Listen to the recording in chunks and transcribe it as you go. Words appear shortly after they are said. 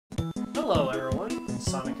Hello everyone,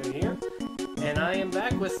 sonikku here, and I am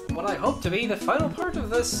back with what I hope to be the final part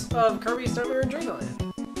of Kirby's Nightmare in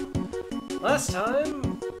Dreamland. Last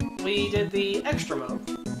time, we did the extra mode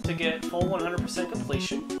to get full 100%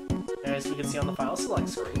 completion, as we can see on the file select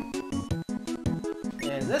screen.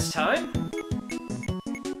 And this time,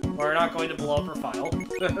 we're not going to blow up our file.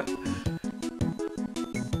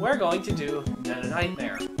 We're going to do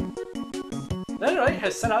Meta-Knightmare. Meta-Knight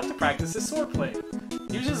has set out to practice his swordplay.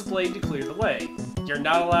 Use his blade to clear the way. You're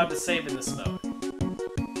not allowed to save in this mode.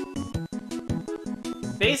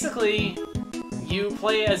 Basically, you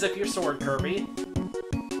play as if you're Sword Kirby,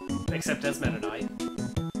 except as Meta-Knight,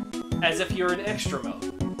 as if you're in extra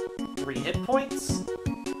mode. 3 hit points,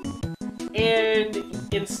 and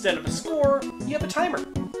instead of a score, you have a timer.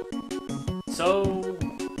 So,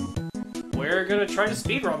 we're gonna try to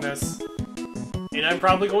speedrun this, and I'm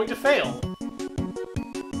probably going to fail.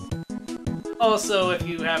 Also, if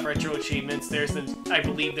you have retro achievements, I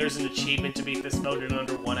believe there's an achievement to beat this mode in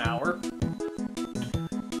under 1 hour.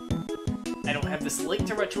 I don't have this link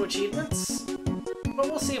to retro achievements, but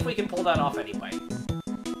we'll see if we can pull that off anyway.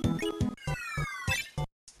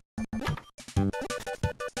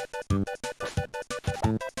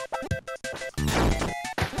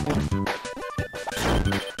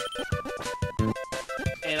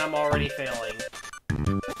 And I'm already failing.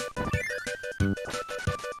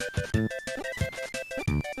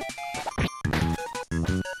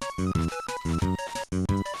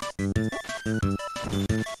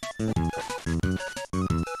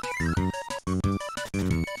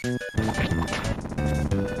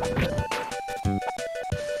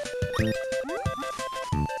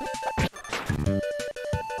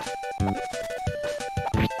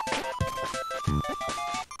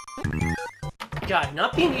 God,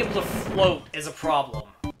 not being able to float is a problem.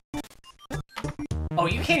 Oh,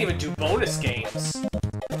 you can't even do bonus games.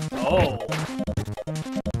 Oh.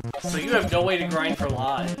 So you have no way to grind for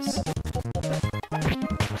lives.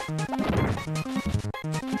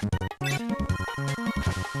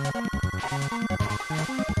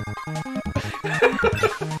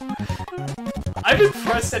 I'm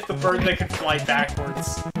impressed at the bird that can fly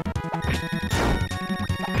backwards.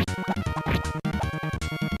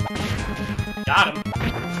 Got him.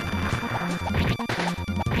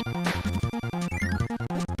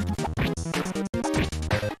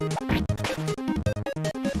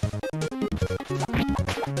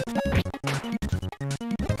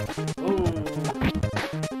 Ooh.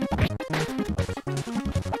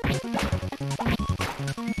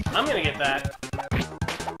 I'm gonna get that.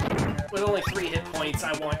 With only 3 hit points,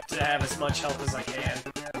 I want to have as much health as I can.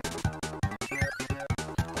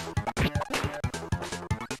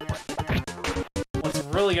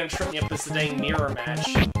 Really gonna trip me up is the dang mirror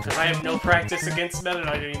match, because I have no practice against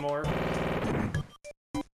Meta-Knight anymore.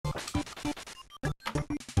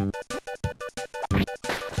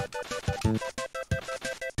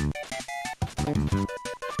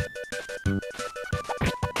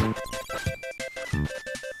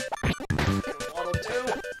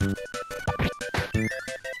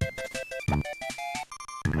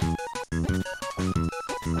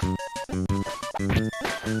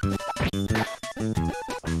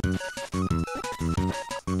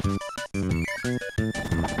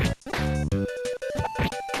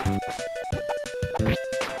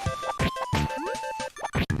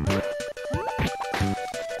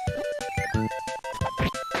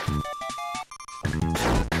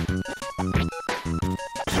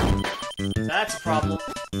 That's a problem.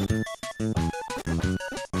 Good,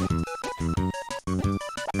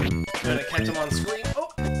 I kept him on screen. Oh!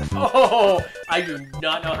 Oh! I do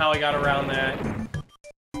not know how I got around that.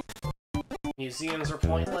 Museums are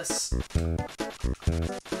pointless. Hello?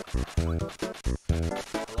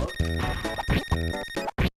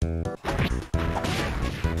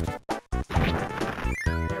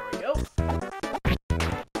 There we go.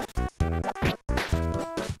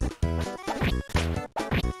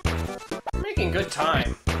 Making good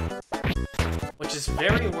time, which is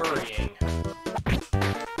very worrying.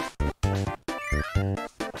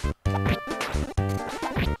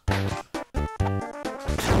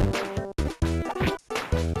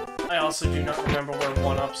 I also do not remember where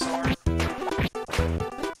 1-ups are.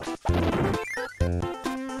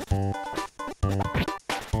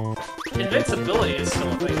 Invincibility is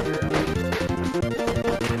still a thing here.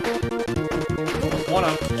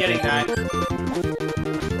 1-up, getting that.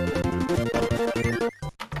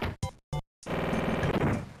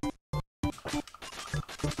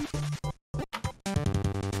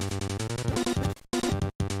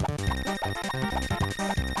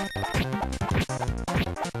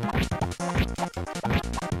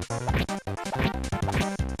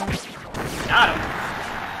 Got him!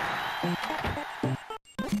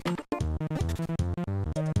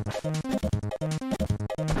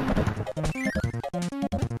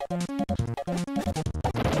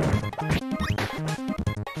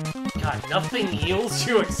 God, nothing heals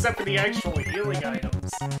you except for the actual healing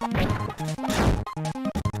items.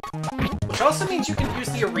 Which also means you can use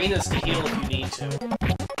the arenas to heal if you need to.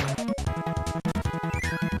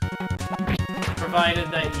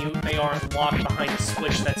 Provided that they aren't locked behind a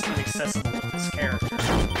switch that's inaccessible with this character.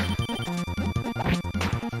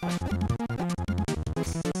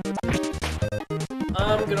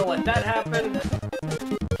 I'm gonna let that happen.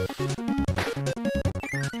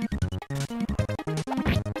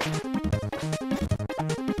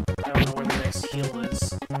 I don't know where the next heal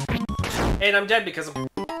is. And I'm dead because of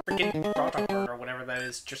freaking Rockburn or whatever that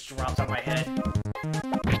is just dropped on my head.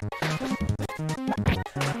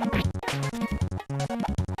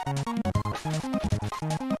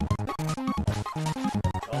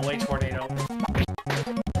 Go away, tornado.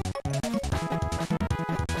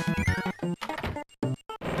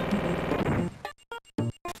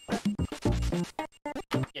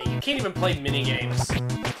 Yeah, you can't even play minigames.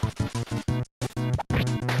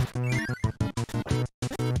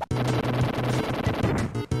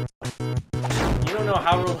 You don't know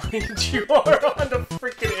how reliant you are on the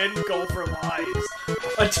freaking end goal for lives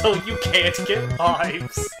until you can't get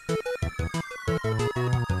lives.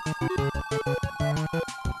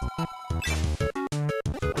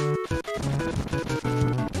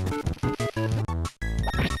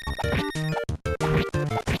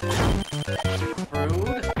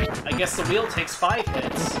 I guess the wheel takes 5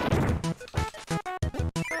 hits.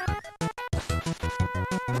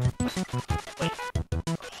 Wait,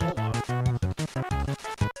 hold on.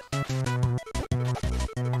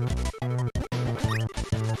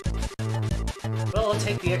 Well, I'll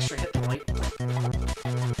take the extra hit point.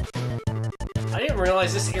 I didn't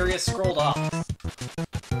realize this area scrolled up.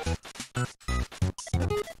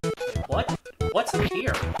 What? What's up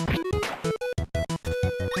here?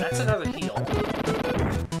 That's another heal.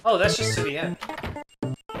 Oh, that's just to the end.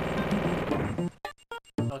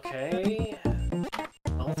 Okay.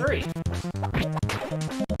 Level 3.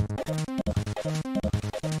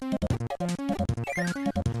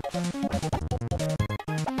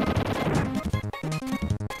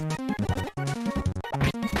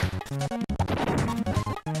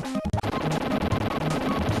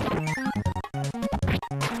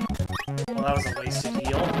 Well, that was a wasted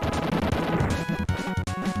heal.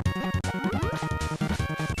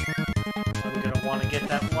 Get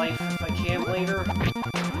that life if I can later.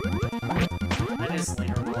 That is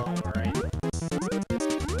later on, right?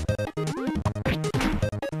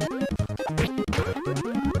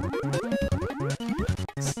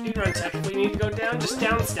 Speedrun technically need to go down, just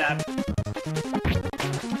down stab.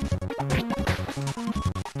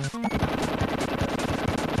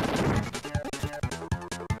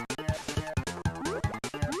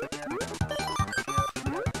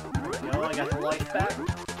 There we go, I got the life back.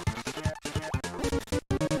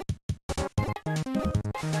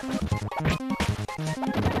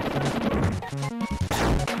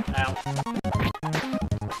 Ow.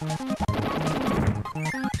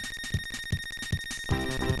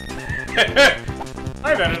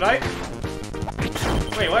 Hi, Meta-Knight!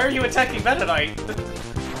 Wait, why are you attacking Meta-Knight?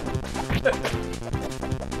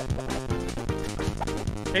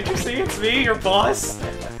 Can't you see it's me, your boss?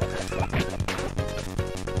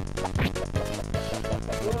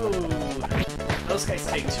 Ooh. Those guys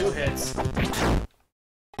take 2 hits.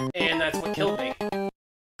 And that's what killed me.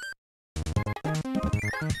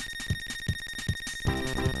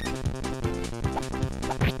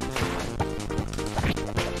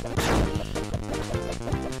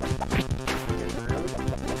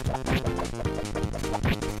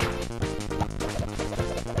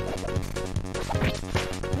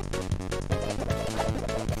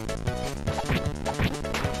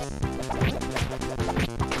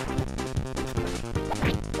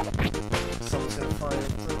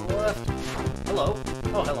 Hello.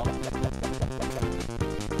 Oh, hello.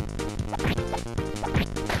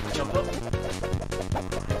 Jump up.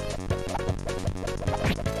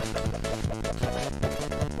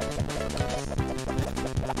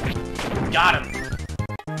 Got him.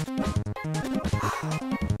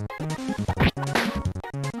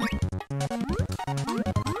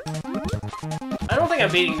 I don't think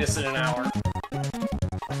I'm beating this in an hour.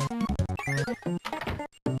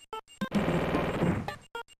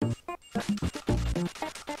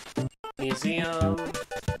 Museum.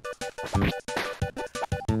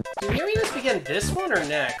 Do the arenas begin this one or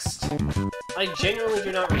next? I genuinely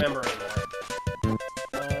do not remember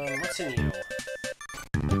anymore. What's in you?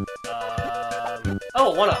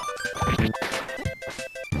 Oh, 1-up.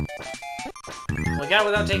 We got it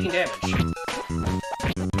without taking damage.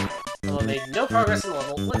 Well, made no progress in the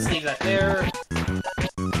level. Let's leave that there.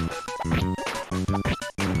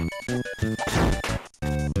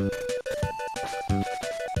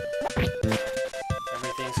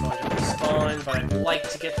 Everything's going to respawn, but I'd like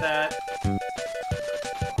to get that.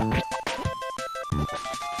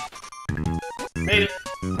 Made it!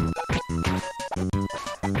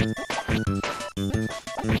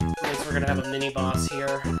 Means we're gonna have a mini-boss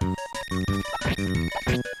here.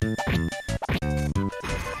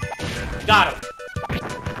 Got him!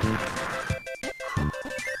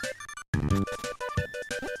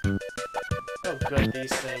 Oh good,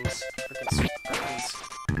 these things. Freaking sweet puppies.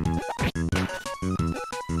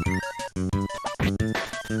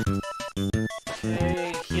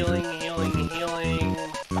 Okay, healing, healing, healing.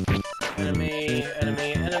 Enemy,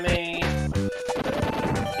 enemy, enemy.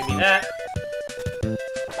 Give me that.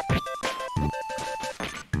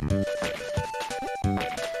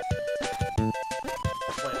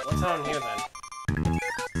 Wait, what's on here then?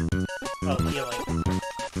 Oh, healing.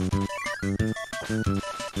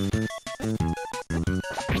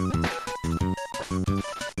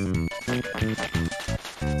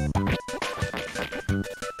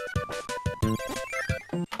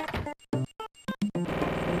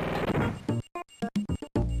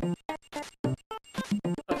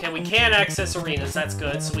 Okay, we can access arenas, that's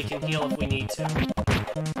good, so we can heal if we need to.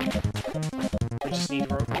 We just need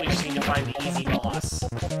to find the easy boss.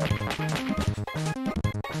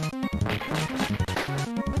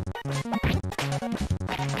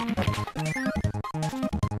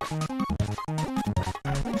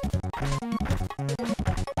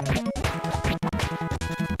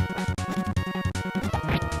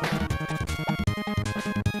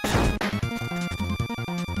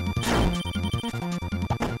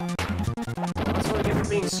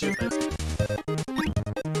 Being stupid.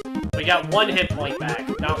 We got 1 hit point back.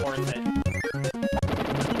 Not worth it.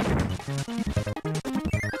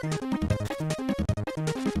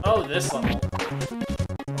 Oh, this level.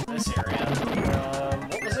 This area.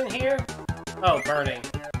 What was in here? Oh, burning.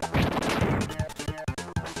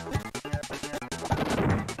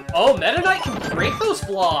 Oh, Meta-Knight can break those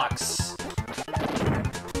blocks!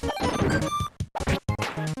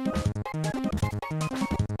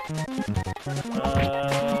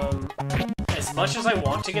 As much as I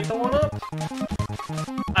want to get the 1-up,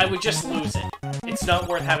 I would just lose it. It's not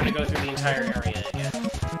worth having to go through the entire area again.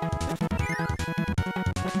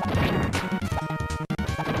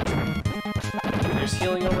 There's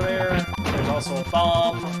healing over there. There's also a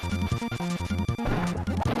bomb.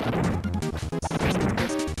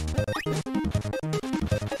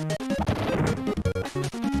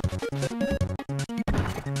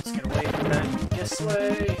 Let's get away from that this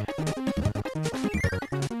way.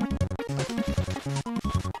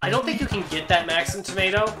 I don't think you can get that Maxim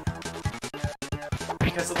Tomato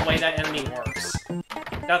because of the way that enemy works.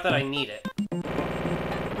 Not that I need it.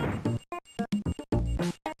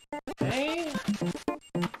 Okay.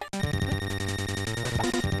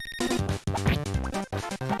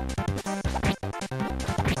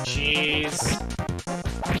 Jeez.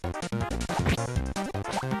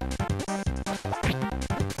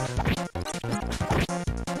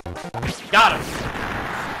 Got him!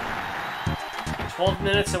 12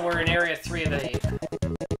 minutes and we're in area 3 of 8.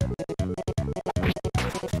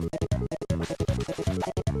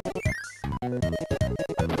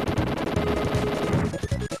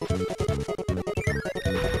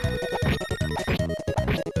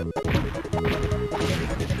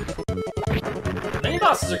 Many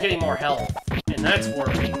bosses are getting more health, and that's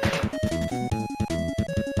worrying.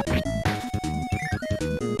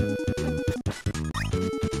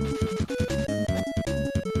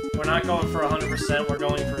 We're not going for 100%, we're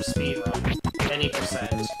going for a speed run. Any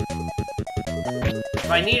percent. If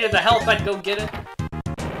I needed the health, I'd go get it.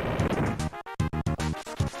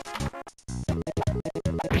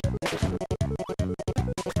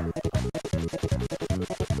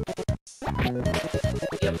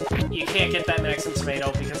 Yep, you can't get that Maxim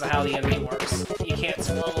Tomato because of how the enemy works. You can't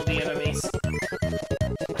swallow the enemies.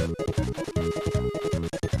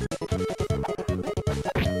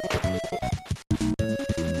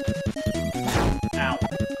 Ow.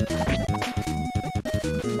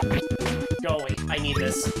 Go away, I need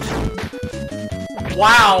this.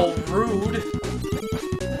 Wow, rude!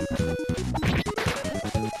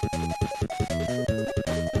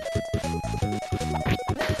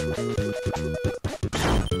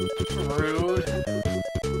 Rude.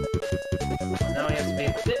 Now we have to be a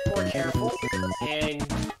bit more careful and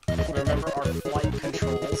remember our flight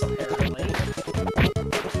controls, apparently.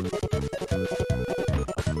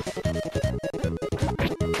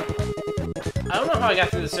 Somehow I got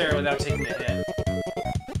through this area without taking a hit.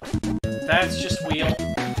 That's just wheel.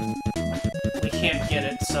 We can't get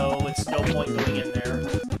it, so it's no point going in there.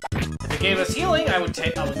 If it gave us healing, I would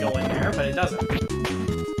go in there, but it doesn't.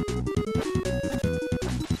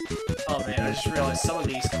 Oh man, I just realized some of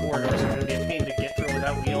these corridors are going to be a pain to get through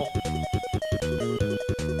without wheel.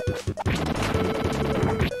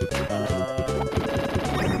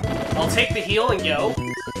 I'll take the heal and go.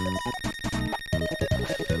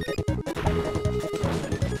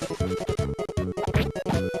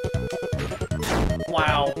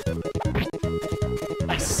 Wow.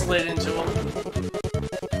 I slid into him.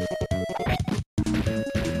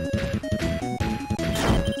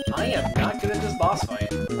 I am not good at this boss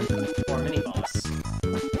fight. Or mini-boss.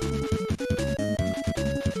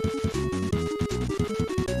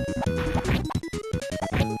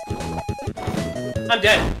 I'm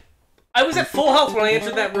dead. I was at full health when I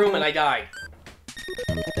entered that room and I died.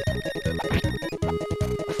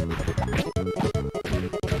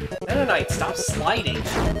 Meta-Knight, stop sliding.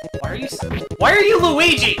 Why are you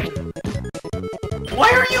Luigi?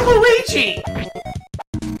 Why are you Luigi?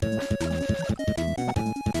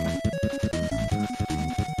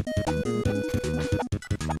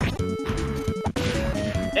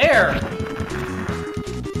 There!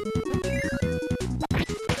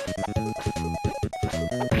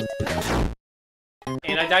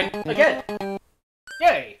 And I died again.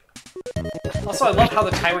 Yay! Also, I love how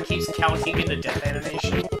the timer keeps counting in the death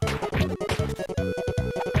animation.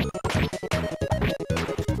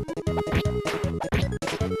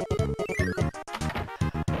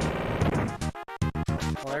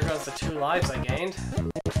 Well, there goes the 2 lives I gained.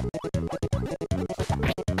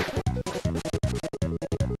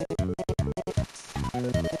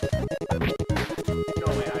 Go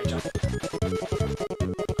away, high jump.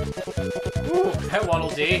 Ooh, that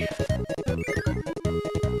Waddle Dee.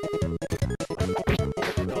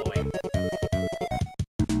 Go away.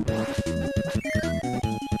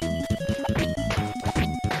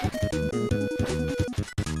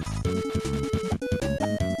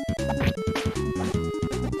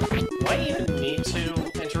 Do I even need to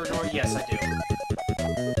enter a door? Yes, I do.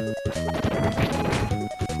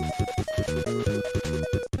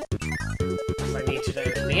 I need to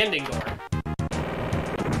enter the ending door.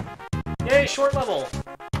 Yay, short level!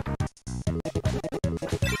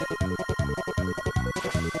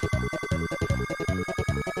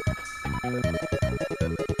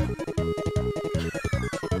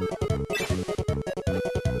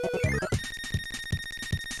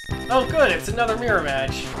 Oh good, it's another mirror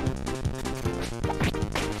match.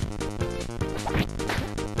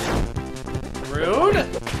 Rude?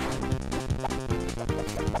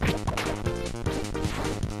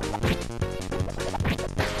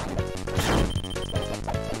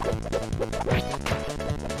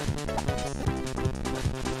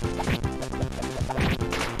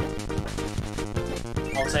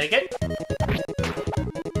 I'll take it.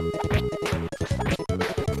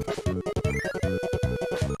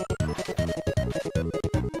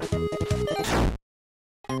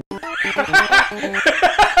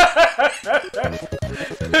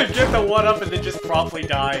 Get the 1-up and then just promptly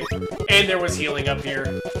die. And there was healing up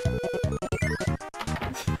here.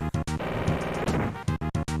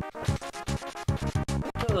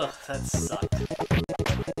 Ugh, that sucked.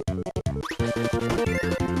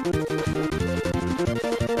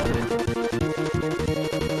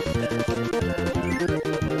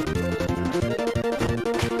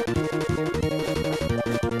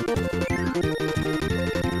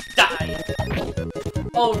 Die!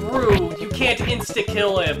 Oh, rude! You can't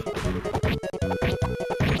insta-kill him!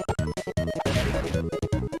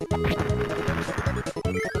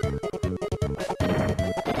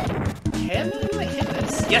 Can Meta-Knight hit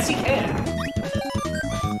this? Yes, he can!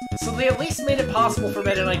 So they at least made it possible for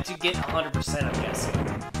Meta-Knight to get 100%, I'm guessing.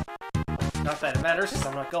 Not that it matters, because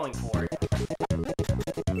I'm not going for it.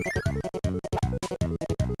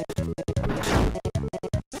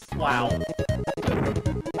 Wow.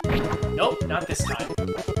 Nope, not this time.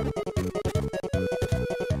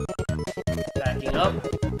 Backing up.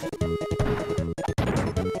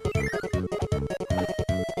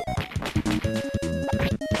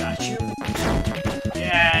 Got you.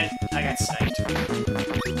 Yeah, I got sniped.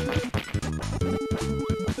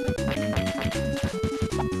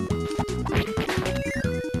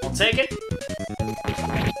 I'll take it.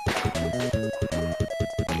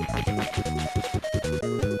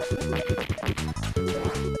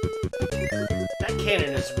 That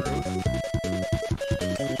cannon is rude.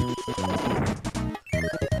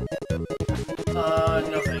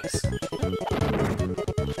 No thanks.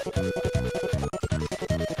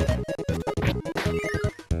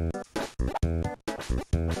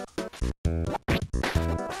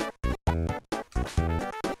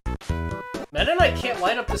 Meta-Knight can't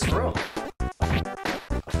light up this room.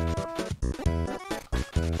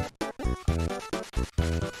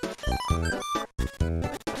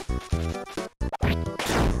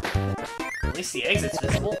 At least the exit's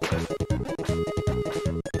visible.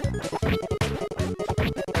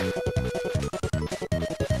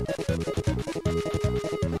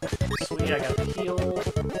 Sweet, I got the heal.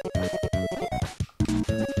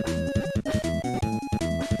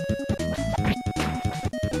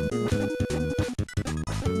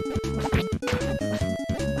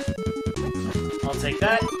 I'll take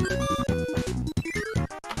that.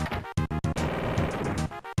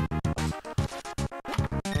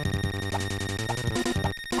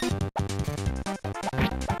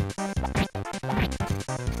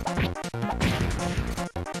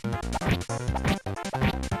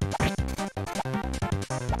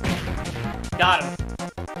 Got him.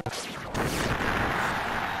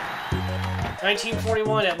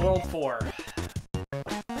 1941 at World 4.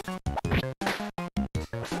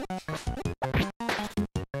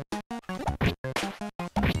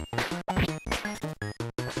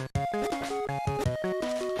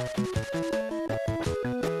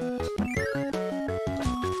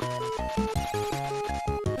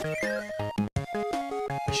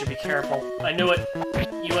 I should be careful. I knew it.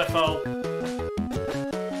 UFO.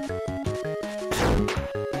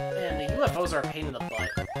 Man, the UFOs are a pain in the butt.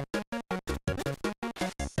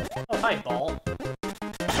 Oh, hi, ball.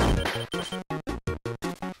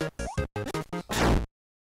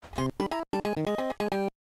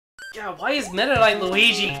 Yeah, why is Meta-Knight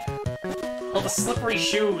Luigi? All the slippery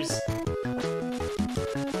shoes.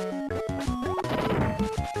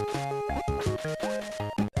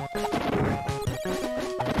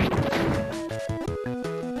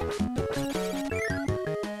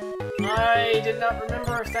 I did not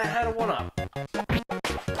remember if that had a 1-up.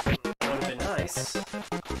 Would have been nice.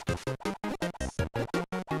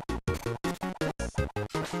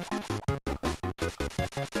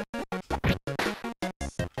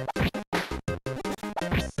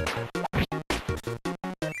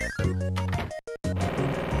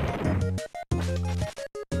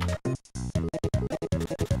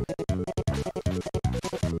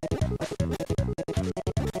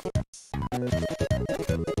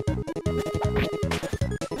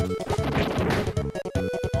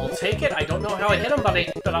 Take it. I don't know how I hit him, but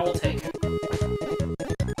I will take it.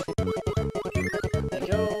 There we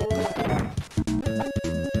go.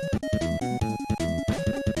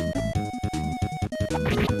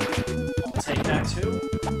 I'll take that too.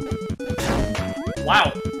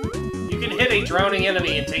 Wow. You can hit a drowning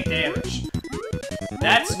enemy and take damage.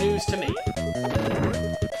 That's news to me.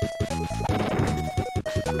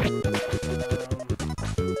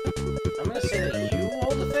 I'm gonna say that you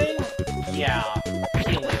hold the thing? Yeah.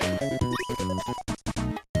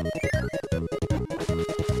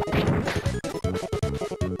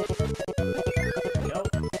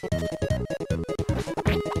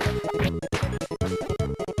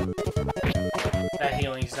 That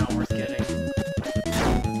healing's not worth getting.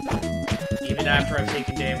 Even after I've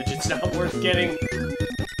taken damage, it's not worth getting.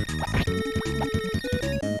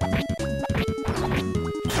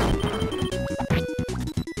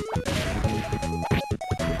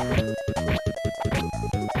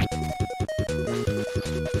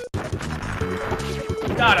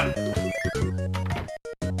 Got him!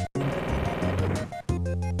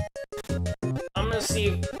 I'm gonna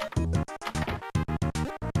see...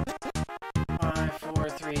 5, 4,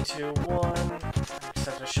 3, 2, 1.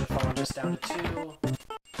 Except I should have fallen just down to 2.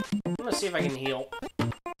 I'm gonna see if I can heal.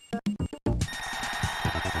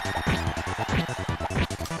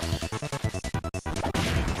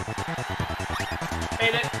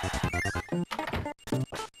 Made it!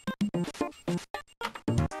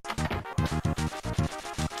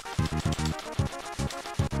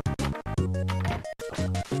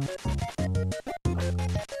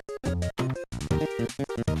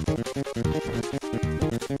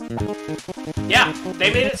 Yeah,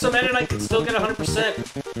 they made it so Meta-Knight could still get 100%.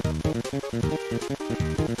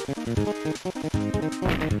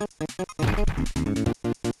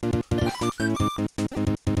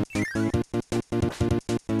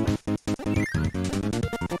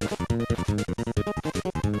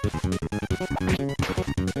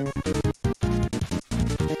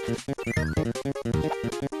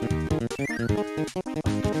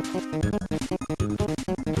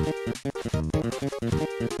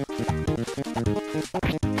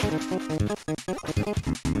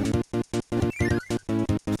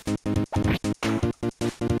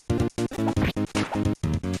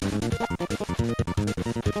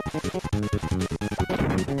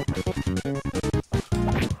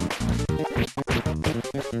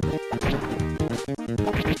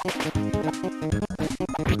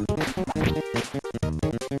 Ooh,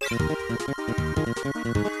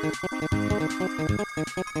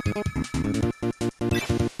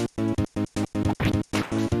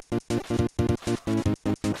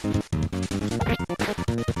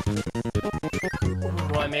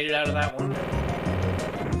 I made it out of that one.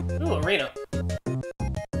 Ooh, arena.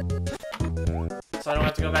 So I don't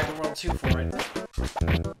have to go back to World 2 for it.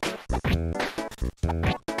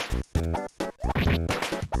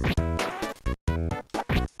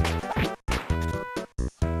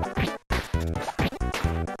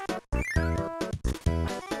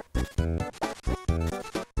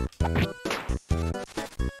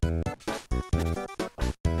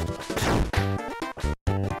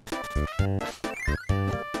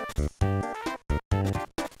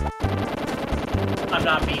 I'm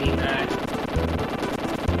not beating that.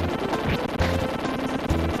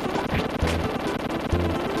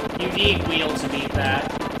 You need wheel to beat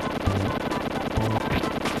that.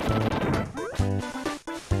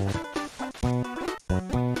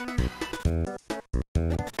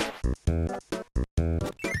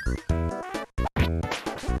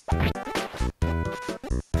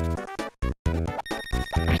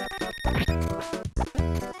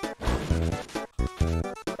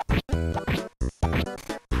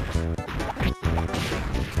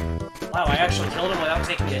 Wow, I actually killed him without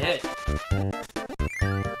taking a hit.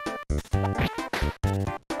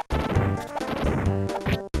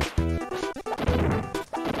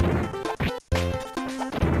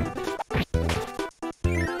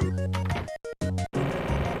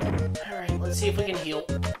 Alright, let's see if we can heal.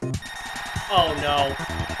 Oh no.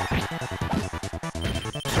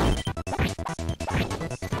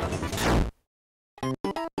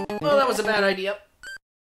 Well, that was a bad idea.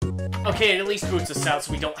 Okay, it at least boots us out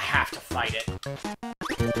so we don't have to fight it.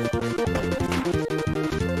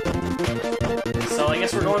 So I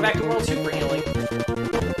guess we're going back to World 2 for healing.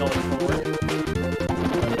 Going forward.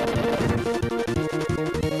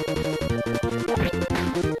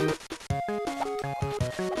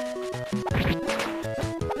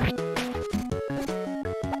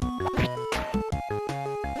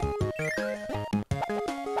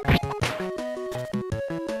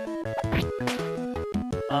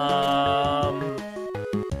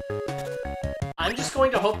 I'm just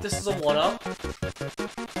going to hope this is a 1-up.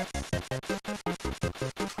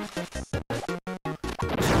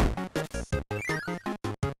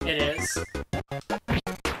 It is.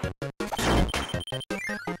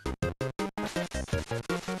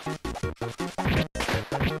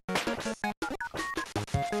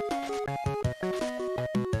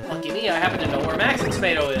 Lucky me, I happen to know where Max and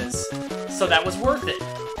Tomato is. So that was worth it.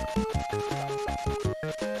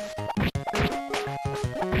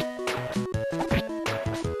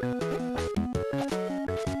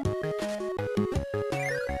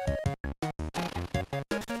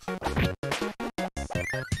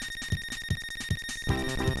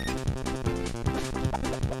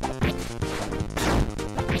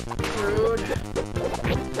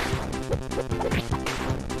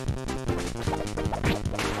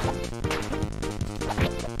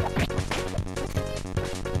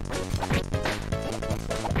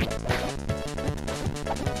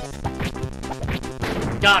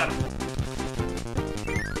 Got him.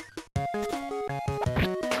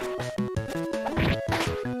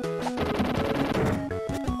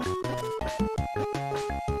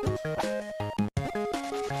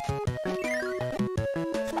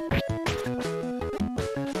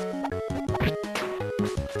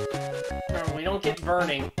 Remember, we don't get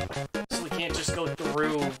burning, so we can't just go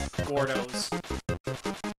through Gordos.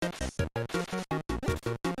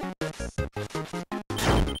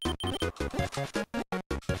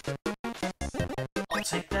 I'll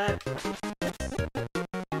take that.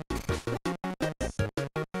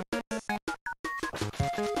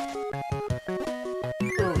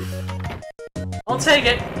 Oof. I'll take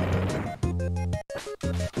it.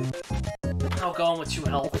 I'll go on with 2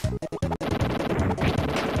 health.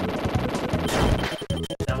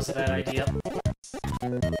 That was a bad idea.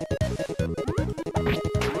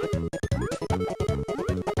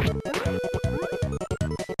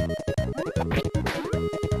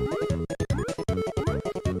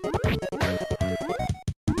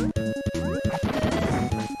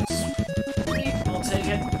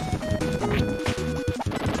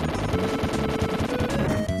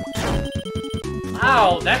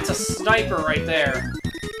 Wow, that's a sniper right there.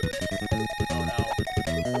 Oh no.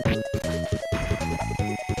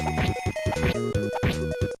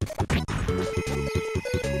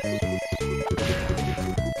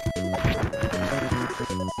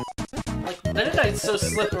 Like, Meta-Knight's so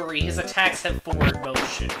slippery, his attacks have forward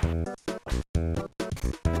motion.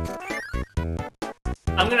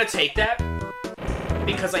 I'm gonna take that.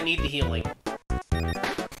 because I need the healing.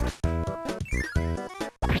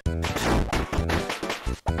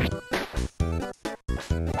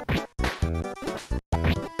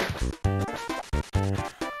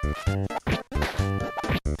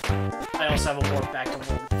 I also have a warp back to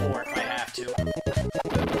World 4 if I have to.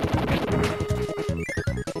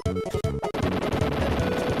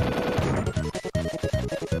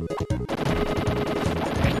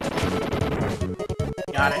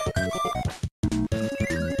 Got it.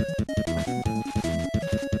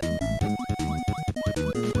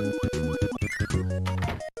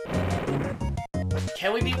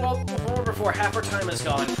 Can we beat World 4 before half our time is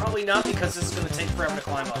gone? Probably not, because this is going to take forever to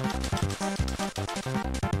climb up.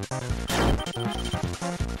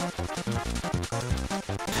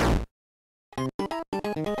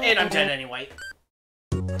 And I'm dead anyway.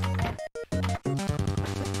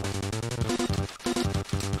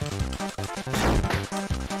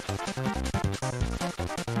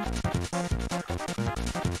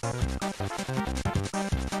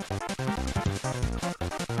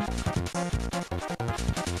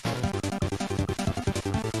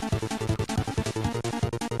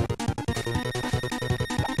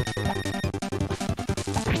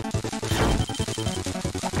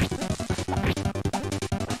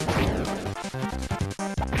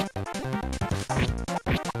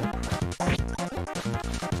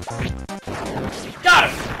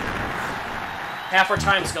 Half our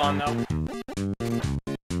time's gone, though.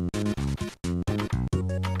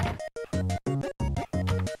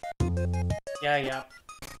 Yeah.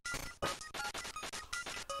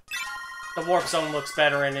 The warp zone looks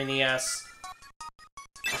better in NES.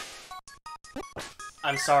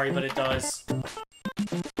 I'm sorry, but it does.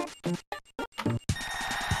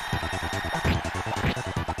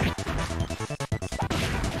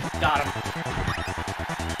 Got him.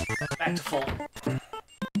 Back to full.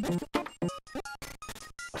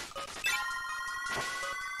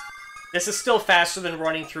 This is still faster than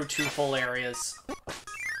running through 2 full areas.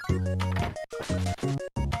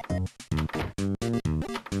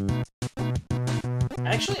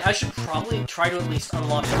 Actually, I should probably try to at least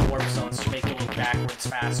unlock the warp zones to make it look backwards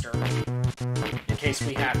faster. In case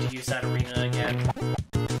we have to use that arena again.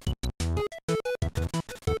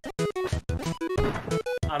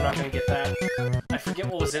 I'm not gonna get that. I forget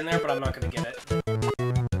what was in there, but I'm not gonna get it.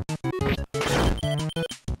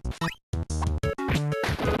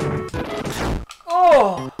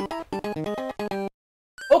 Oh!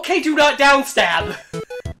 Okay, do not downstab!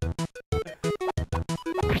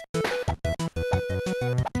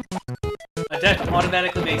 A death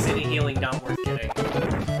automatically makes any healing not worth getting.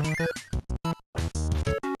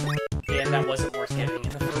 And that wasn't worth getting in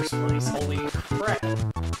the first place. Holy crap.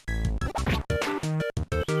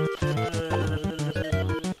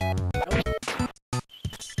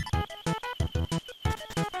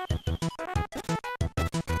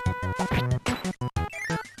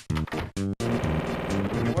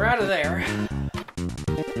 We're out of there.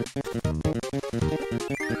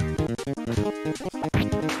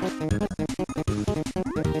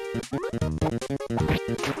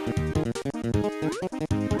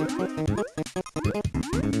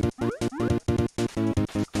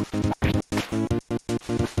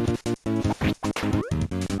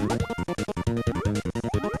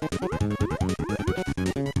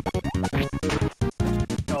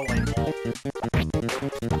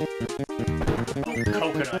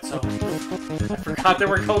 Coconuts, oh. I forgot there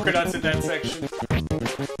were coconuts in that section.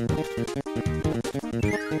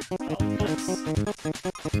 Oh, nice.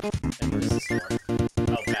 And where's this door?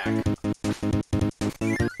 Oh, back.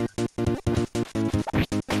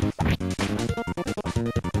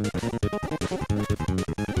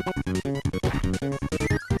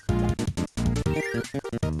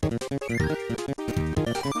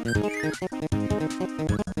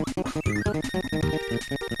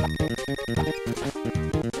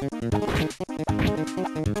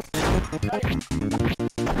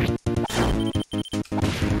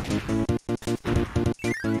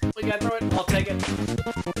 We gotta throw it. I'll take it.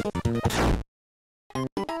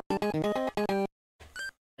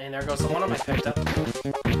 And there goes the one I picked up.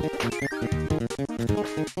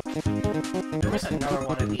 There was another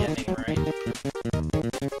one at the ending, right?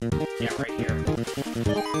 Yeah, right here.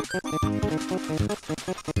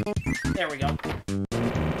 There we go.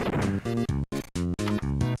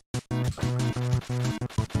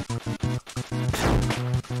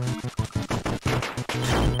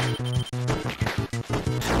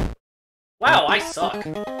 Wow, I suck.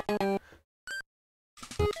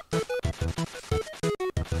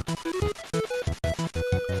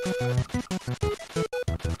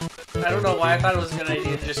 I don't know why I thought it was a good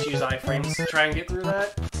idea to just use iframes to try and get through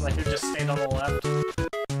that. So I could just stand on the left.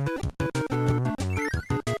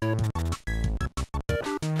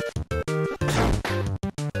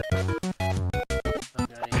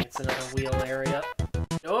 Okay, it's another wheel area.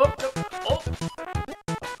 Oh, oh, oh.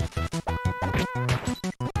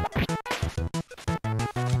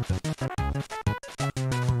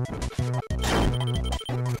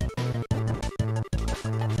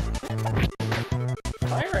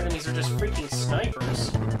 Fire enemies are just freaking snipers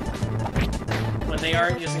when they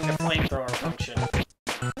aren't using the flamethrower function.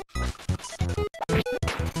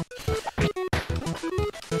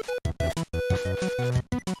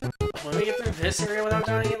 Let me get through this area without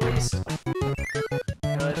dying at least.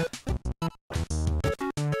 Good.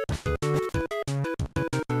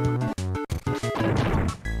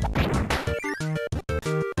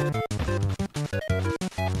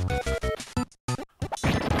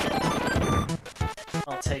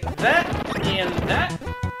 I'll take that and that.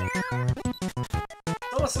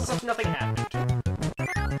 Almost as if nothing happened.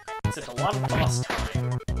 Except a lot of boss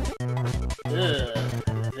time. Ugh,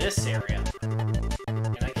 this area.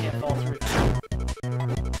 And I can't fall through that.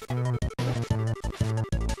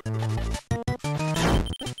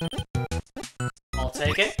 I'll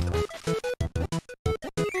take it.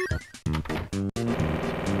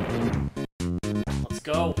 Let's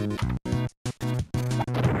go.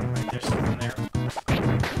 Right, there's something there.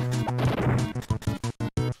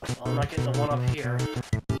 Well, I'm not getting the one up here.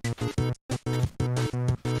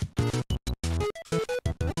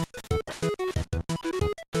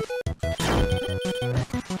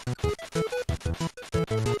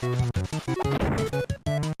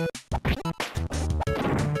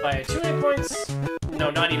 If I had 2 hit points... No,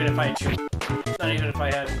 not even if I had 2. Not even if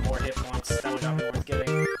I had more hit points. That would not be worth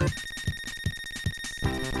getting.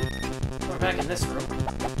 We're back in this room.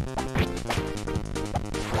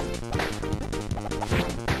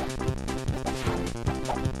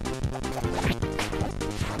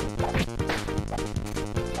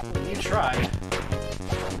 You tried.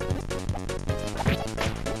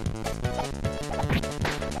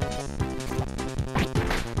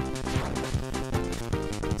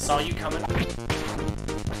 Saw you coming.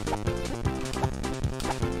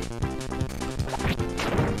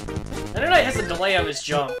 Meta-Knight has a delay on his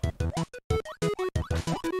jump.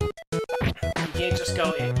 You can't just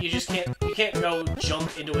go in. You can't go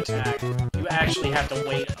jump into attack. You actually have to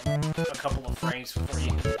wait a couple of frames before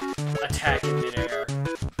you attack in midair.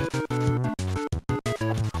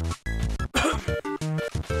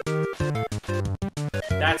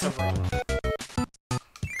 That's a room.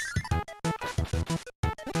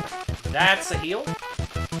 That's a heal.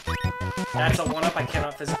 That's a 1-up I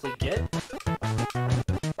cannot physically get.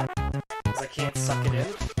 Because I can't suck it in.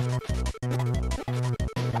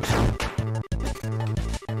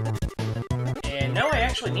 And now I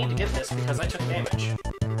actually need to get this because I took damage.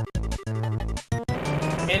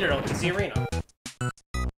 And it opens the arena.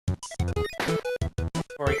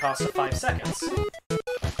 Or it costs 5 seconds.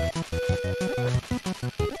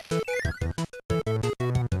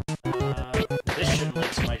 This shouldn't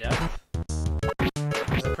lead to my death.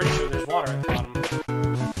 Because I'm pretty sure there's water at the bottom.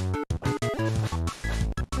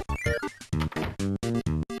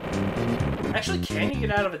 Actually, can you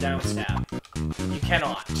get out of a downstab? You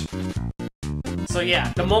cannot. So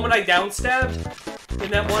yeah, the moment I downstabbed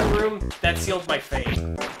in that one room, that sealed my fate.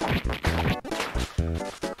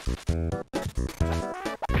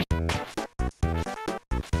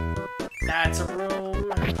 That's a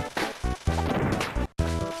room.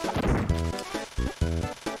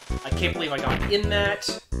 I can't believe I got in that.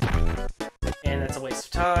 And that's a waste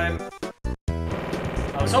of time.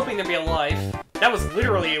 I was hoping there'd be a life. That was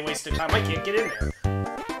literally a waste of time. I can't get in there.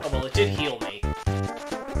 Oh, well, it did heal me.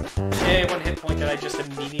 Yay, 1 hit point that I just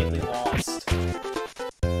immediately lost.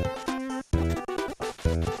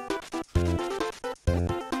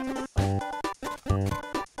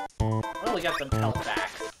 Well, we got the pelt back.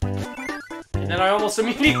 And then I almost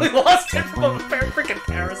immediately lost it from a freaking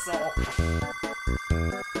parasol.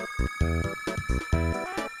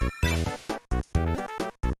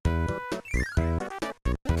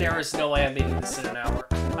 There is no way I'm beating this in an hour.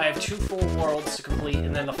 I have 2 full worlds to complete,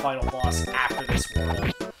 and then the final boss after this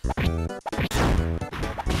world.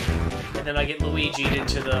 And then I get Luigi'd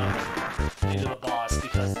into the boss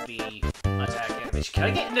because of the attack animation. Can I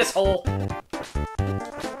get in this hole?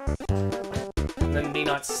 And then me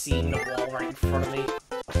not seeing the wall right in front of me.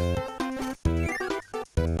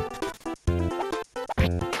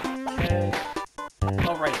 Okay.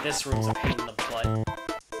 Oh right, this room's a pain in the butt.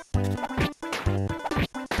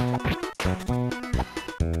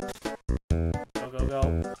 Go, go, go.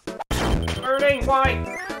 Burning white!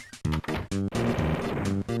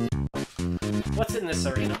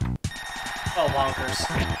 Oh, bonkers.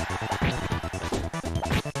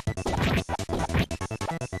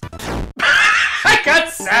 I got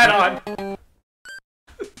sat on!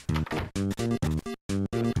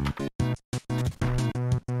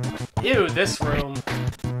 Ew, this room.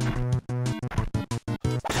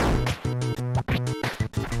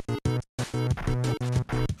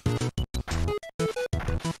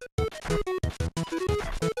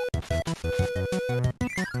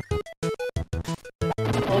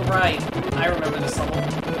 Oh, right. I remember this level.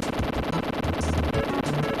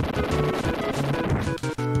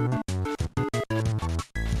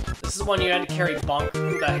 This is the one you had to carry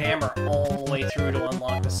the hammer all the way through to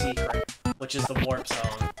unlock the secret, which is the warp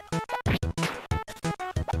zone.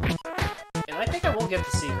 And I think I will get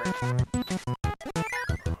the secret.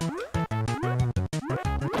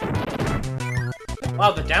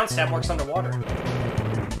 Wow, the downstab works underwater.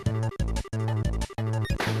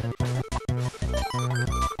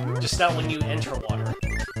 Just not when you enter water.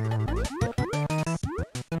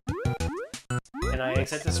 Can I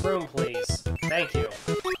exit this room, please? Thank you.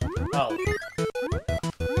 Oh.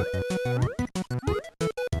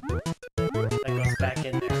 That goes back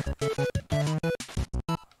in there.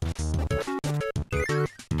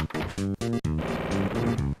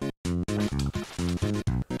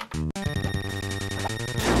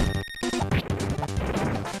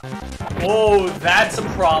 Whoa, that's a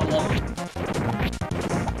problem.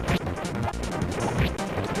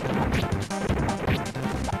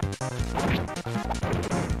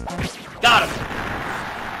 Got him!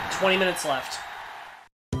 20 minutes left.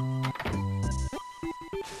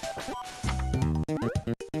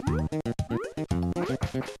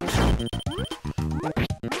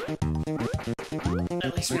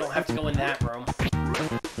 At least we don't have to go in that room.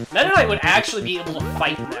 Meta-Knight would actually be able to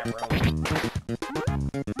fight in that room.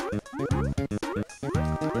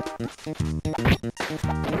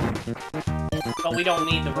 But we don't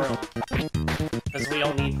need the room. Because we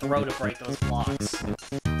don't need throw to break those blocks.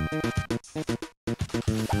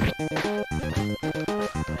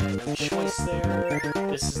 And no choice there.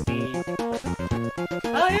 This is the...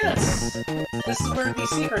 Ah, yes! This is where the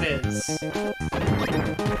secret is.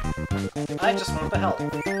 I just want the help.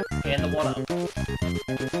 And the one-up.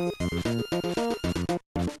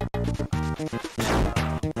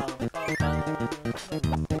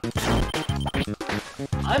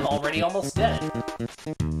 I'm already almost dead.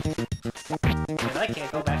 And I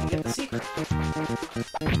can't go back and get the secret.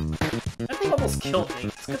 That thing almost killed me.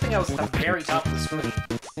 It's a good thing I was at the very top of the screen.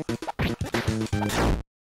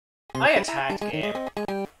 I attacked, game.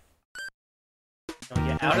 Now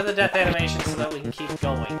get out of the death animation so that we can keep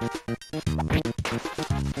going.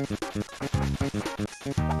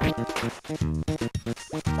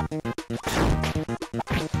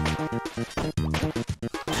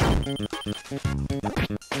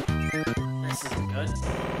 This isn't good.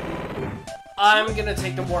 I'm gonna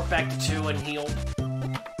take the warp back to 2 and heal.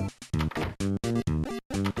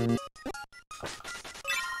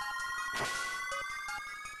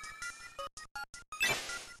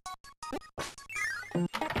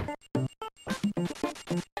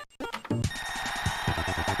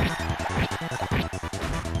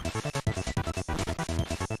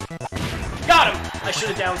 Got him! I should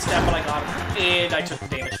have downstepped, but I got him. And I took the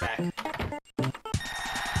damage back.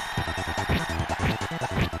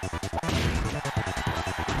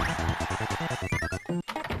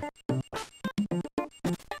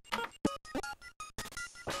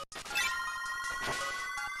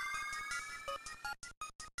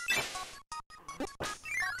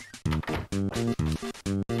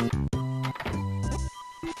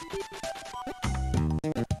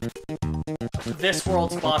 This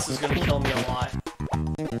world's boss is gonna kill me a lot.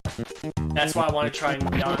 That's why I want to try and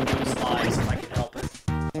not lose lives if I can help it.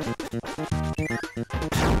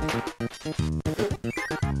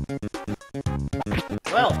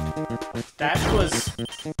 Well, that was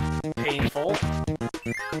painful.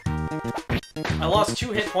 I lost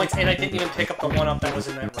 2 hit points and I didn't even pick up the 1-up that was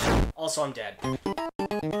in that room. Also, I'm dead.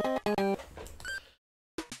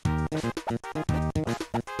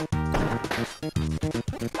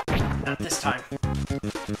 Not this time.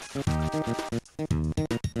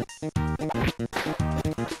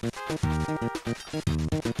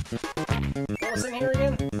 What was in here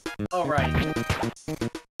again? Oh, right.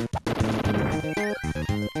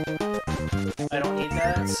 I don't need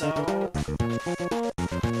that, so...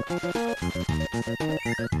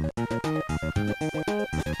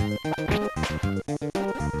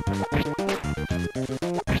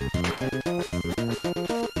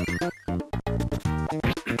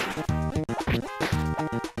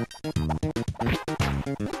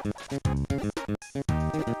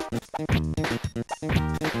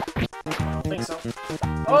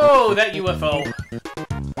 Oh, that UFO!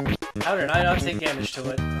 How did I not take damage to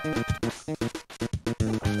it?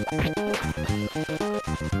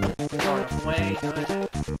 Far enough away, good.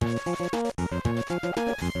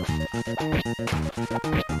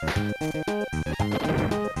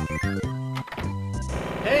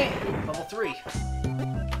 Hey, level 3.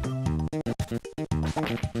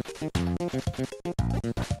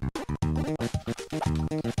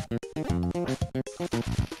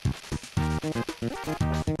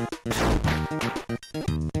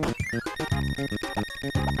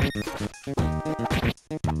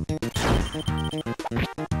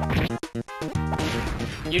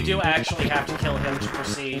 You do actually have to kill him to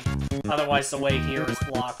proceed, otherwise the way here is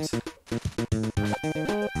blocked.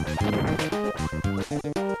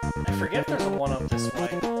 I forget there's a one-up this way.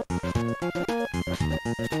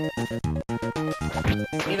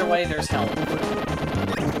 Either way, there's help.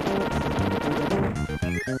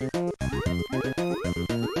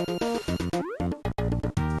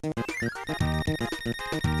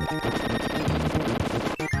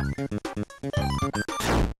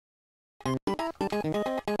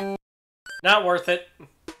 Not worth it.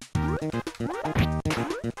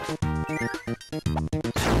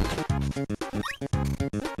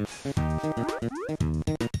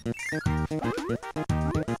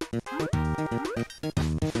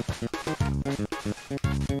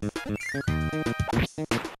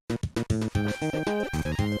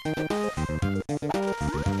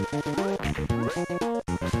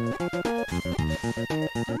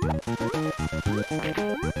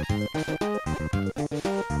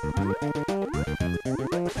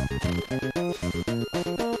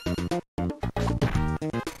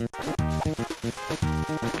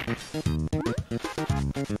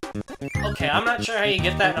 Okay, I'm not sure how you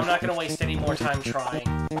get that, and I'm not going to waste any more time trying.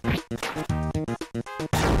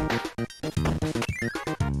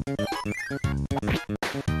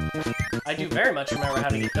 I do very much remember how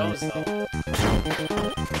to get those, though.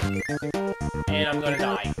 And I'm going to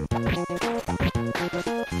die.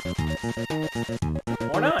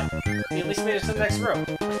 Or not. We at least made it to the next room.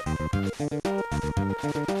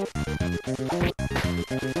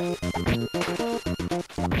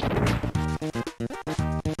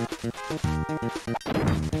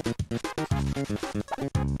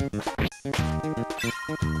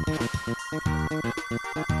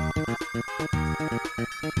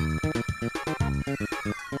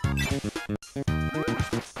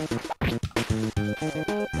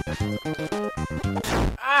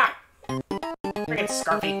 Ah! Friggin'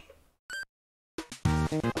 Scarfy.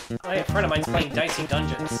 Oh, yeah, a friend of mine's playing Dicey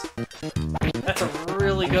Dungeons. That's a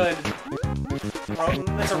really good...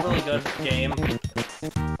 That's a really good game.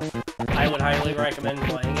 I would highly recommend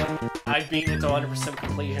playing it. I've beaten it to 100%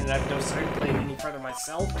 completion, and I've no started playing any further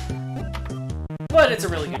myself. But it's a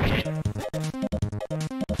really good game.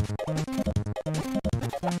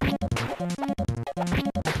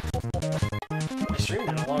 I streamed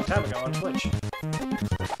it a long time ago on Twitch.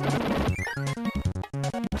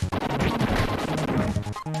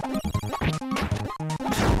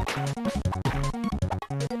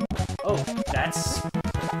 Oh, that's...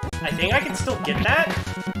 I think I can still get that?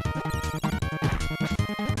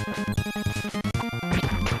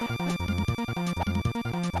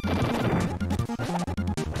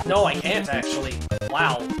 No, I can't, actually.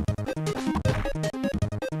 Wow.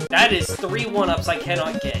 That is 3 1-ups I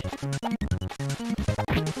cannot get.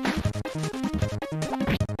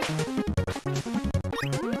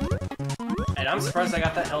 And I'm surprised I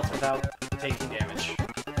got that health without taking damage.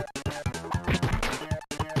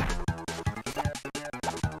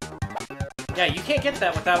 Yeah, you can't get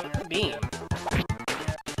that without beam.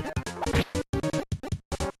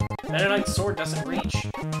 Meta-Knight's sword doesn't reach.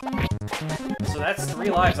 So that's 3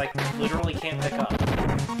 lives I literally can't pick up.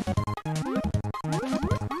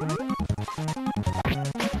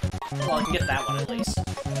 Well, I can get that one at least.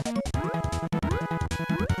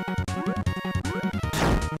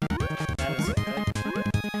 That isn't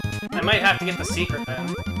good. I might have to get the secret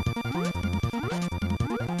then.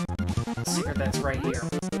 The secret that's right here.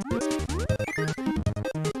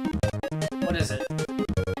 What is it?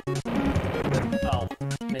 Oh,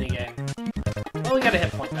 minigame. Well, we got a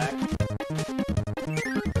hit point back.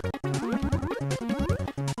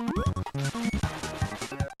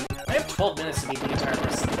 I have 12 minutes to beat the entire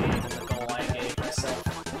rest of the game and the goal I gave myself.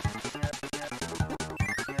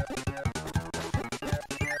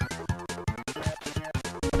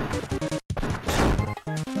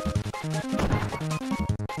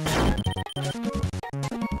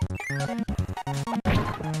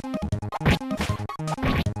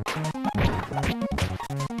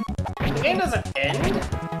 The game doesn't end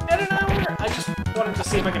at an hour? I just wanted to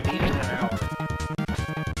see if I could beat it in an hour.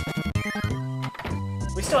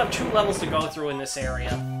 still have 2 levels to go through in this area.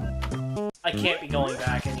 I can't be going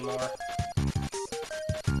back anymore.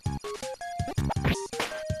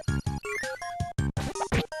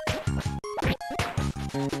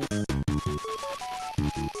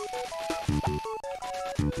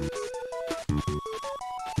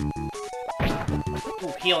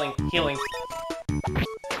 Ooh, healing, healing.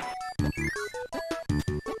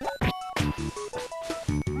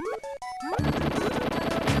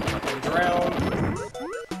 Drown.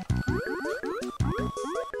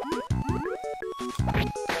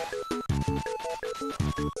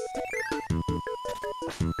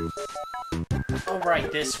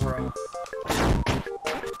 Alright, this room.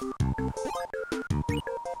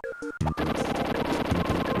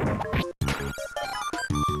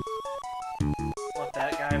 Let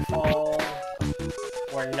that guy fall.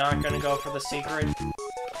 We're not gonna go for the secret.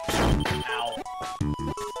 Ow.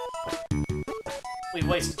 We've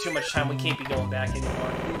wasted too much time, we can't be going back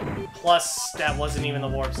anymore. Plus, that wasn't even the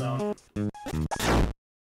warp zone.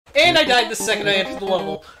 And I died the second I entered the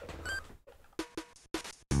level.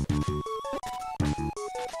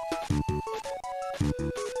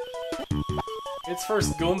 It's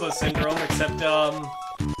first Goomba syndrome, except, in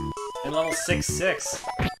level 6-6.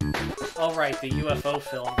 Oh right, the UFO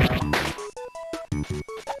film, bro.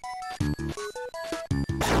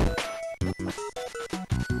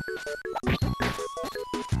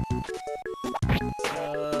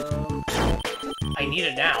 I need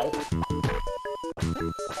it now.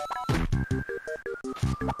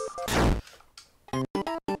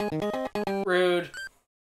 Rude.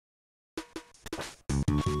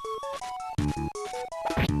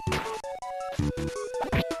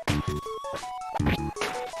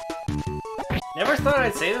 Never thought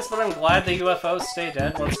I'd say this, but I'm glad the UFOs stay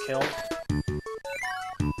dead once killed.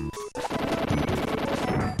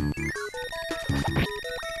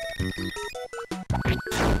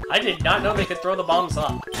 I did not know they could throw the bombs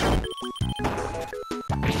up.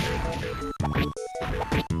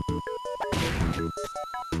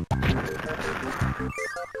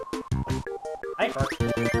 Hyper.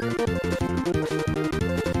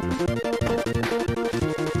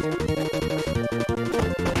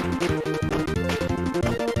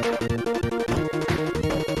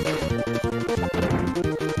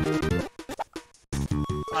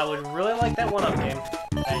 I would really like that one-up game.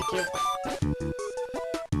 Thank you.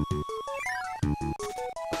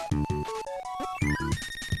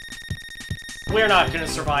 We're not gonna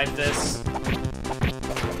survive this.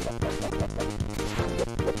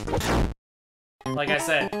 Like I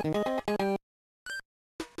said.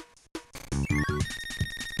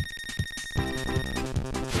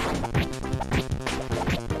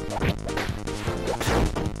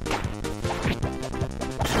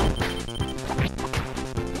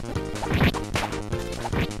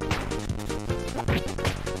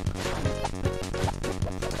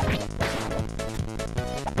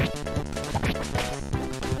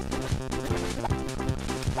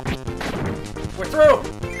 We're through!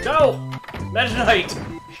 Go! Meta-Knight!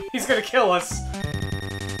 He's gonna kill us!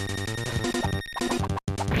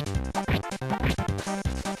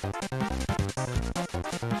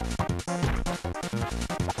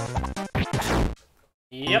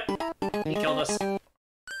 Yep. He killed us.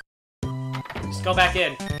 Just go back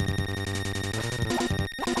in.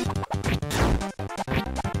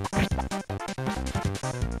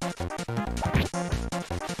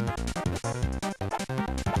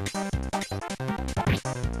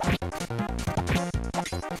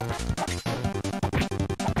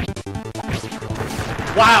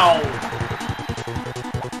 Wow!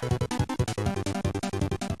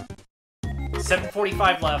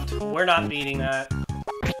 7:45 left. We're not beating that.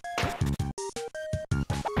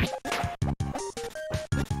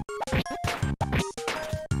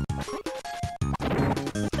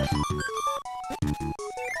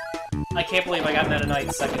 I can't believe I got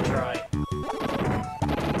Meta-Knight second try.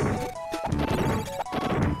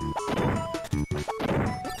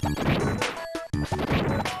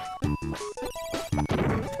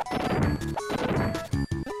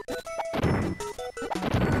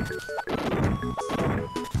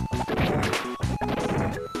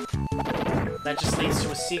 That just leads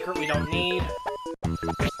to a secret we don't need.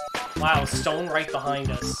 Wow, stone right behind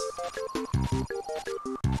us.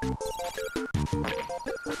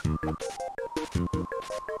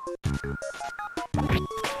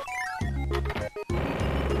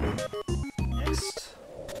 Next.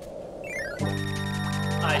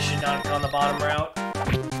 I should not have gone the bottom route.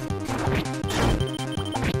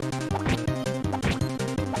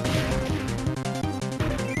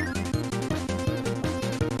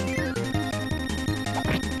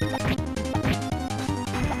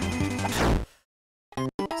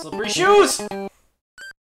 Slippery shoes!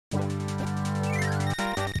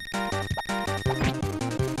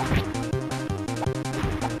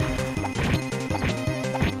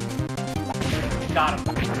 Got him.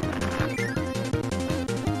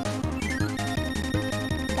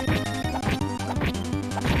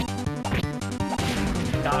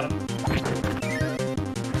 Got him.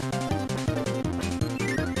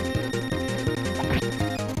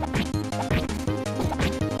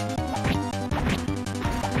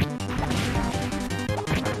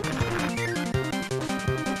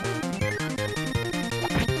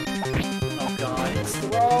 Oh god, it's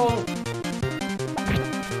throw!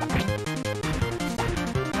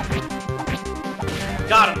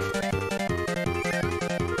 Got him!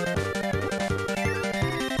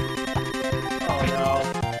 Oh no.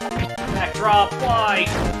 Backdrop, why?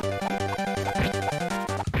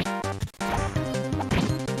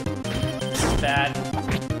 This is bad.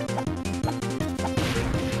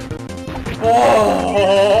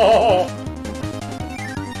 Whoa!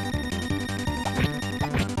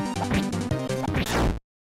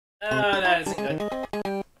 That isn't good.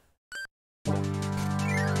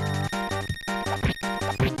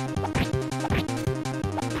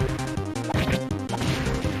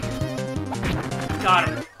 Got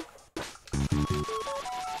him.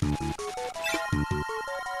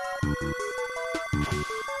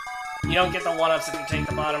 You don't get the one-ups if you take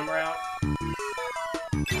the bottom route.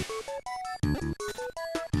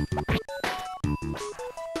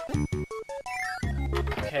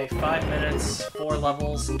 Okay, 5 minutes, 4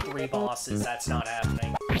 levels, 3 bosses. That's not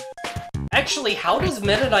happening. Actually, how does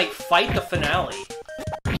Meta-Knight fight the finale?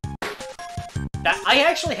 I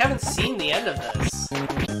actually haven't seen the end of this.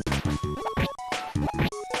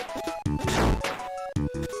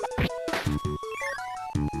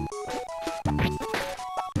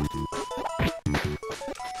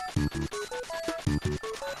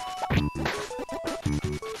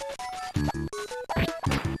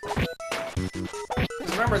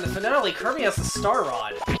 Remember, in the finale, Kirby has the Star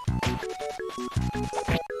Rod.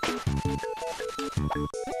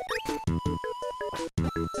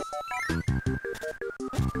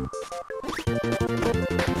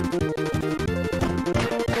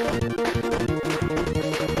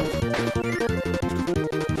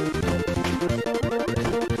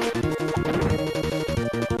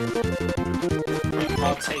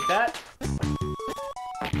 I'll take that.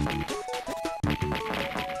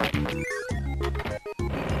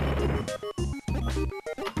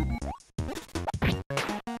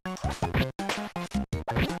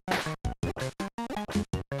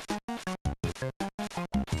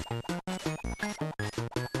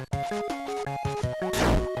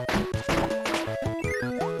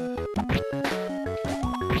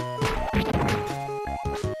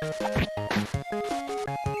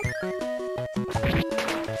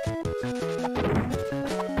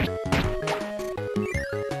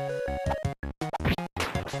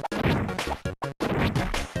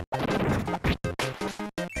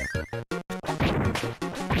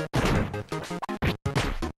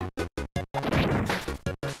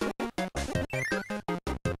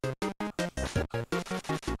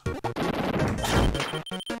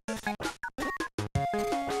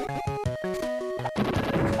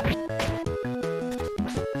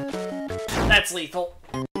 That's lethal.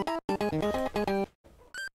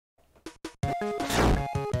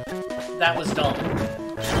 That was dumb.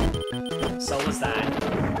 So was that.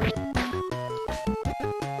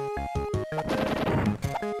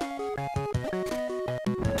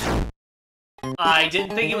 I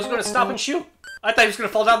didn't think he was going to stop and shoot. I thought he was going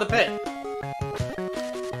to fall down the pit.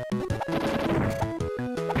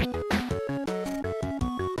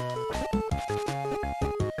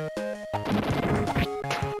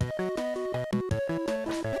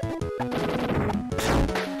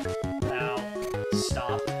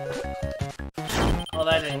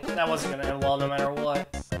 That wasn't gonna end well no matter what.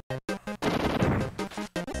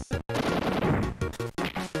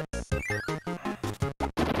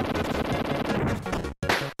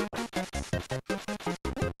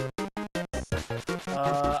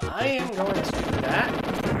 I am going to do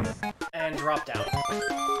that and drop down.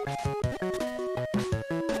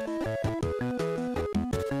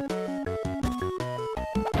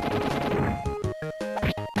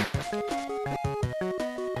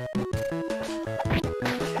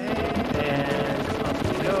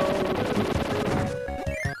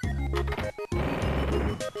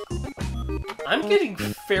 I'm getting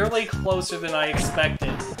fairly closer than I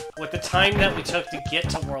expected with the time that we took to get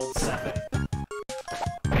to World 7.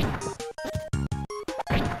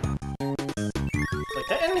 Like,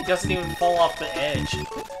 that enemy doesn't even fall off the edge.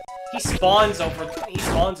 He spawns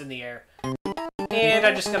in the air. And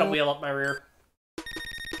I just gotta wheel up my rear.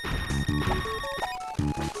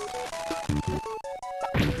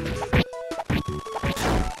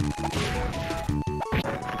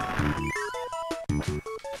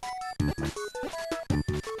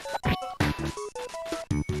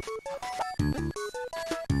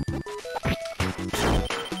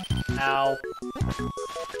 Ow.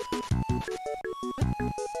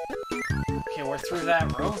 Okay, we're through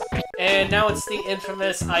that room. And now it's the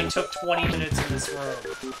infamous, I took 20 minutes in this room.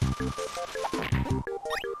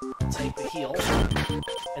 Take the heal.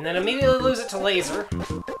 And then immediately lose it to laser.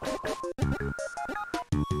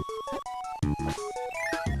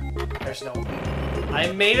 There's no...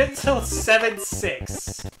 I made it till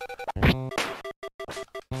 7-6.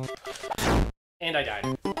 And I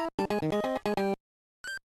died.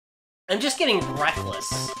 I'm just getting breathless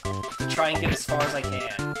to try and get as far as I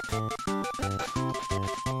can.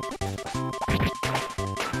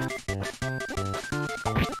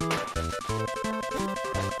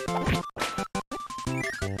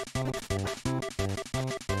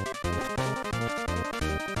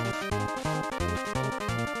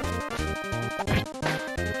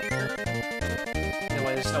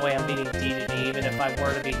 Anyway, there's no way I'm beating D to D, even if I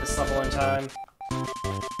were to beat this level in time.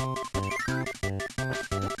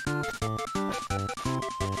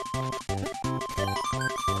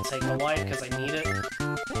 Take the life because I need it.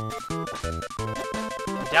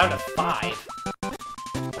 I'm down to 5.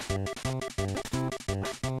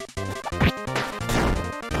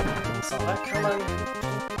 Saw that coming.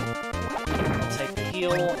 I'll take the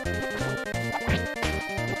heal.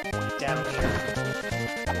 Down here.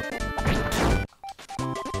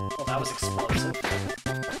 Well, that was explosive.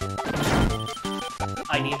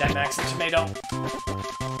 I need that max tomato.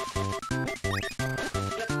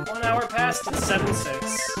 Yep, 1 hour passed and 7-6.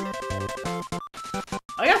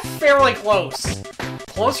 I got fairly close.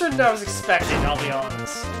 Closer than I was expecting, I'll be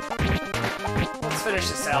honest. Let's finish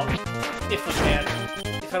this out. If we can.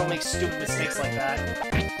 If I don't make stupid mistakes like that.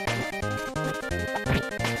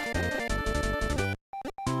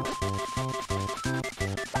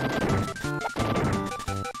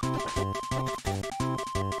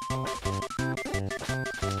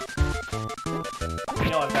 You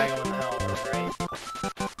know I'm back on the hell, right?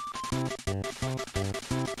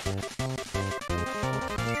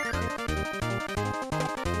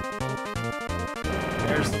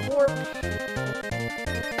 There's the warp.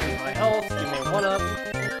 My health, give me 1-up.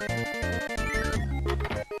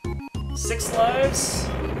 6 lives.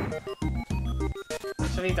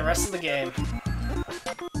 Should need the rest of the game.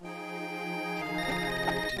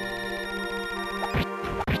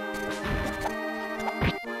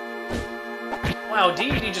 Wow,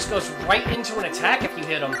 DD just goes right into an attack if you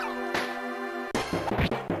hit him.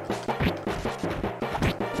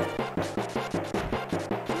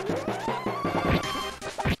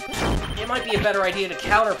 It might be a better idea to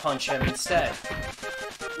counter-punch him instead.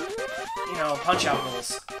 You know, punch-out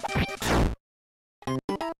rules.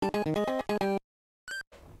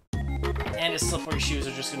 And his slippery shoes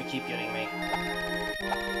are just gonna keep getting me.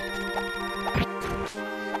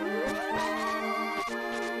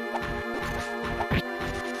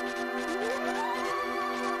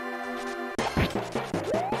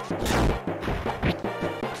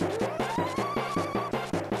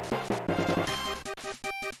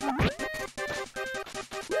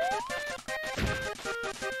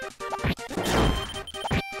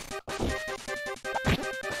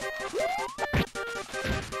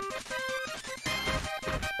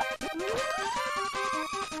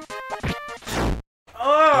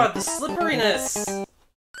 Oh, the slipperiness!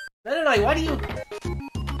 Meta-Knight,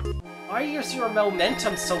 why is your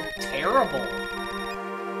momentum so terrible?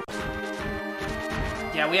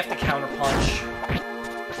 Yeah, we have to counter-punch.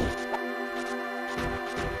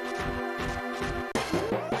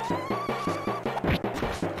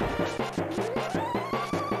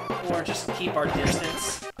 Or just keep our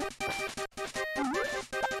distance.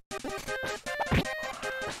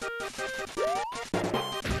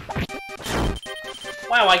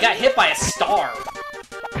 Wow, I got hit by a star!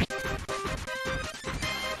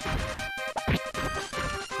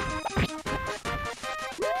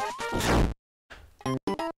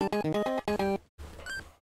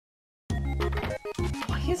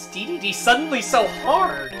 Why is DDD suddenly so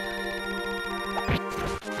hard?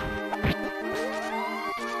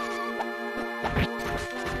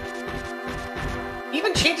 He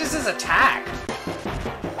even changes his attack!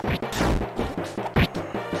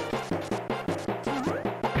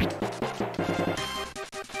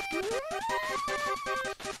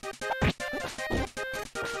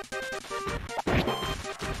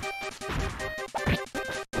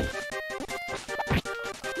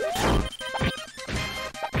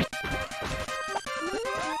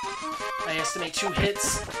 underestimate 2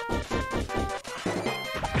 hits.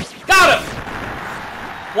 Got him!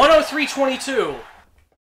 103.22.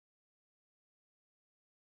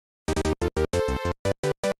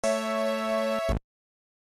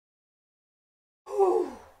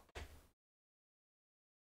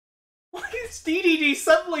 Why is DDD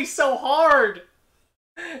suddenly so hard?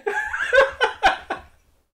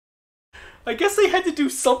 I guess they had to do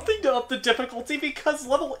something to up the difficulty because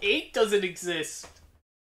level 8 doesn't exist.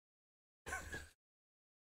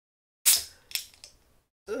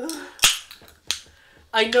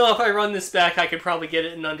 I know if I run this back, I could probably get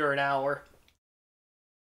it in under an hour.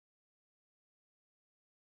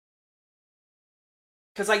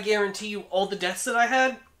 Because I guarantee you all the deaths that I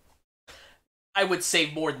had, I would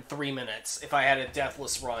save more than 3 minutes if I had a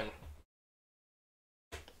deathless run.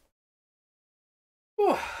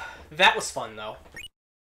 Whew. That was fun, though.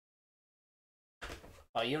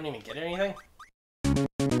 Oh, you don't even get anything?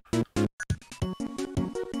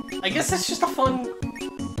 I guess it's just a fun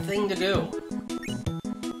thing to do.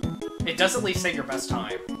 It does at least save your best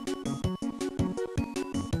time.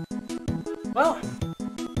 Well,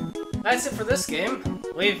 that's it for this game.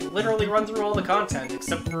 We've literally run through all the content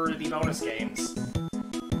except for the bonus games.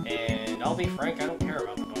 And I'll be frank, I don't care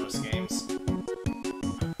about the bonus games.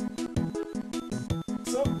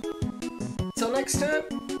 So, till next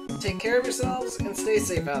time, take care of yourselves and stay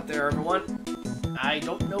safe out there, everyone. I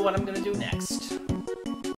don't know what I'm gonna do next.